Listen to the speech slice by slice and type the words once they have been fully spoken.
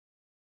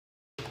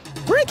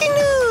Breaking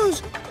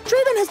news!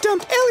 Draven has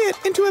dumped Elliot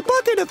into a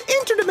bucket of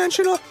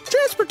interdimensional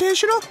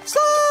transportational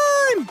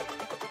slime!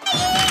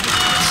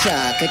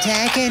 Shock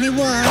attack,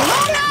 anyone?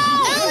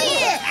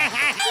 Elliot!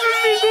 Let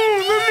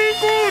me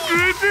go,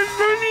 Draven,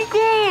 let me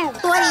go!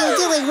 What are you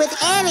doing with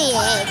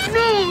Elliot?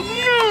 No!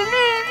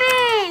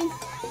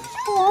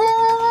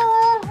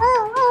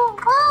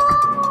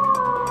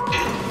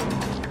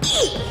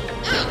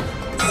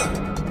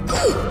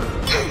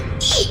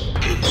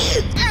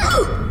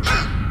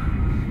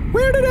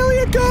 Where did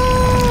Elliot go?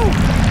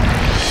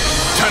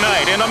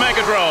 Tonight in the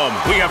Megadrome,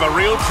 we have a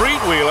real treat,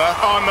 Wheeler.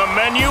 On the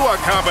menu, a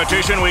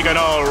competition we can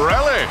all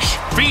relish.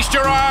 Feast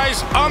your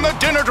eyes on the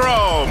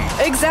Dinnerdrome.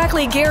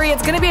 Exactly, Gary.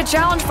 It's going to be a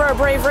challenge for our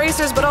brave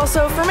racers, but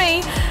also for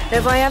me,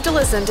 if I have to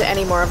listen to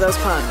any more of those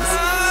puns.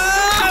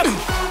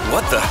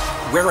 What the?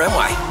 Where am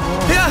I?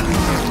 Yeah.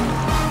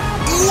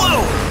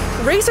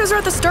 Whoa! Racers are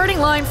at the starting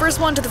line. First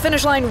one to the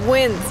finish line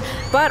wins.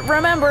 But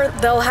remember,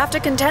 they'll have to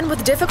contend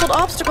with difficult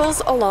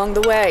obstacles along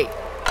the way.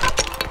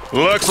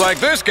 Looks like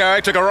this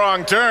guy took a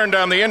wrong turn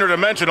down the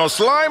interdimensional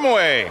slime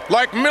way.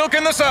 Like milk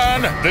in the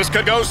sun, this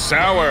could go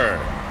sour.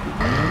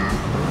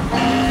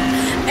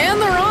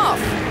 And they're off.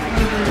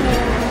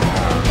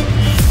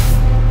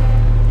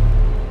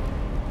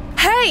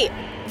 Hey!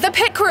 The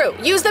pit crew!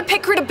 Use the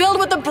pit crew to build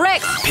with the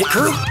bricks! Pit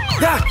crew?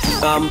 Yeah.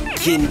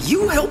 Can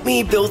you help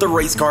me build a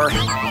race car?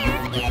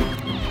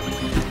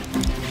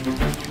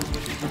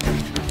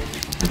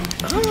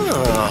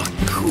 Oh,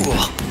 cool.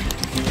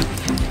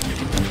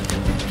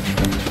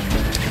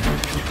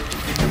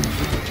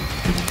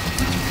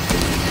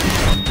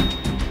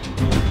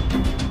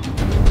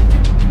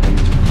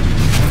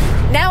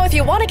 Now if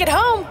you want to get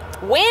home,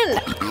 win!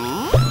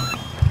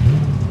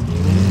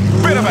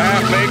 Bit of a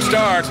half-baked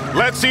start.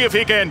 Let's see if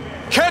he can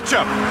catch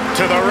up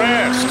to the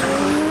rest.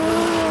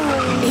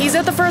 He's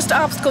at the first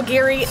obstacle,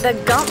 Gary, the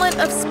Gauntlet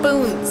of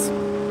Spoons.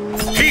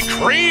 He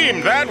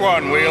creamed that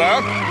one,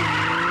 Wheeler.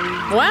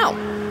 Wow,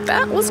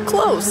 that was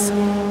close.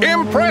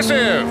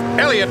 Impressive!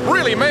 Elliot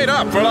really made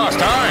up for lost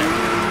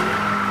time.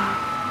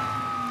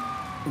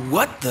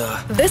 What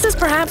the? This is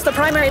perhaps the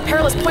primary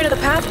perilous point of the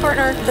path,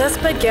 partner, the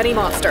spaghetti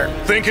monster.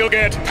 Think you'll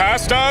get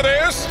past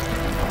this?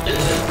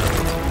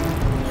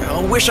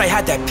 I wish I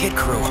had that pit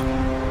crew.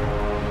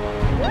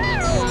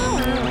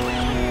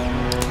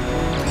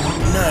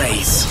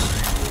 Nice.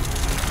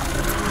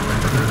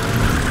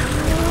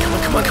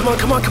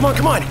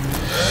 Come on.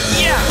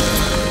 Yeah!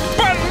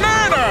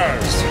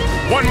 Bananas!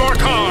 One more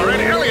car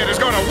and Elliot is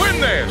going to win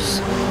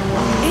this.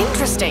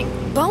 Interesting.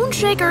 Bone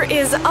Shaker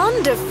is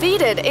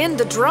undefeated in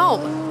the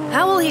Drome.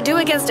 How will he do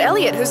against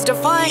Elliot, who's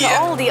defying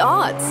all the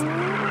odds?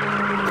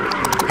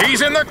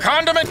 He's in the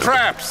condiment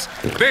traps.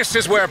 This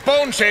is where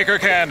Bone Shaker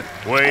can,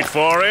 wait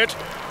for it,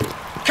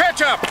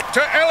 catch up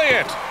to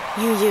Elliot.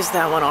 You used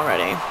that one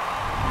already.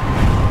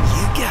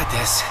 You got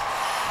this.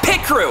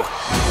 Pit crew!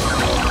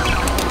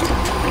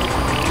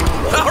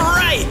 All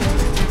right!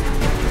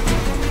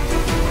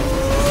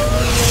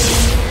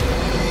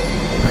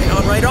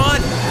 Right on!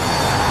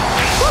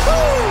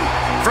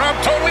 Woohoo! From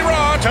totally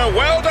raw to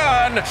well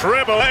done,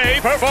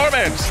 AAA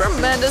performance.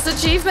 Tremendous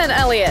achievement,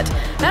 Elliot.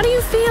 How do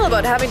you feel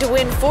about having to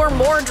win 4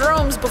 more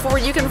dromes before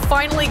you can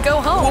finally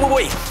go home?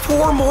 Wait,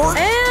 4 more?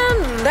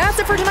 And that's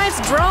it for tonight's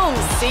Dromes.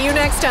 See you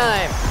next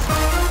time.